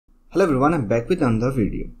Hello everyone, I'm back with another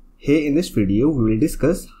video. Here in this video, we will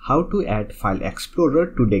discuss how to add File Explorer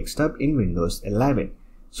to desktop in Windows 11.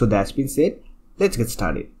 So that's been said, let's get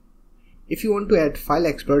started. If you want to add File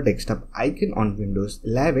Explorer desktop icon on Windows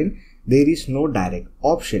 11, there is no direct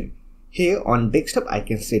option. Here on desktop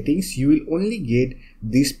icon settings, you will only get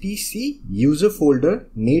this PC, user folder,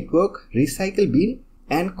 network, recycle bin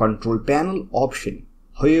and control panel option.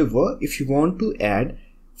 However, if you want to add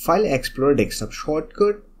File Explorer desktop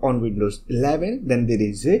shortcut on Windows 11, then there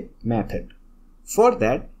is a method. For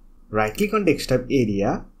that, right click on desktop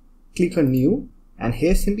area, click on new, and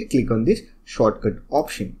here simply click on this shortcut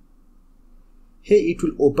option. Here it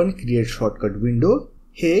will open create shortcut window.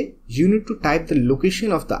 Here you need to type the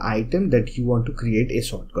location of the item that you want to create a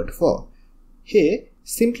shortcut for. Here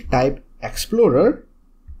simply type explorer.exe,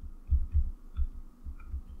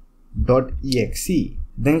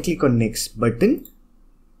 then click on next button.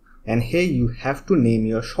 And here you have to name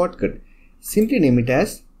your shortcut. Simply name it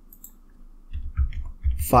as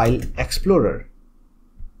File Explorer.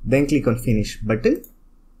 Then click on Finish button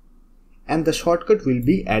and the shortcut will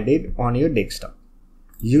be added on your desktop.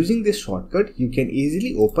 Using this shortcut, you can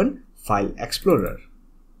easily open File Explorer.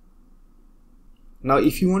 Now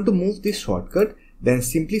if you want to move this shortcut, then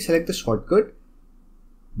simply select the shortcut,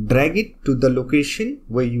 drag it to the location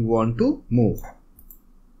where you want to move.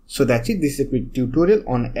 So that's it. This is a quick tutorial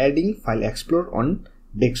on adding File Explorer on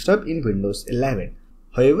desktop in Windows 11.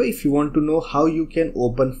 However, if you want to know how you can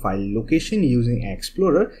open file location using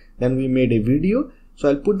Explorer, then we made a video. So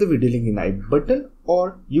I'll put the video link in the I button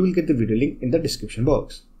or you will get the video link in the description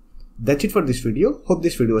box. That's it for this video. Hope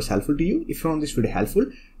this video was helpful to you. If you found this video helpful,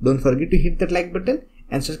 don't forget to hit that like button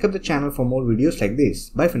and subscribe the channel for more videos like this.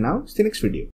 Bye for now. See you next video.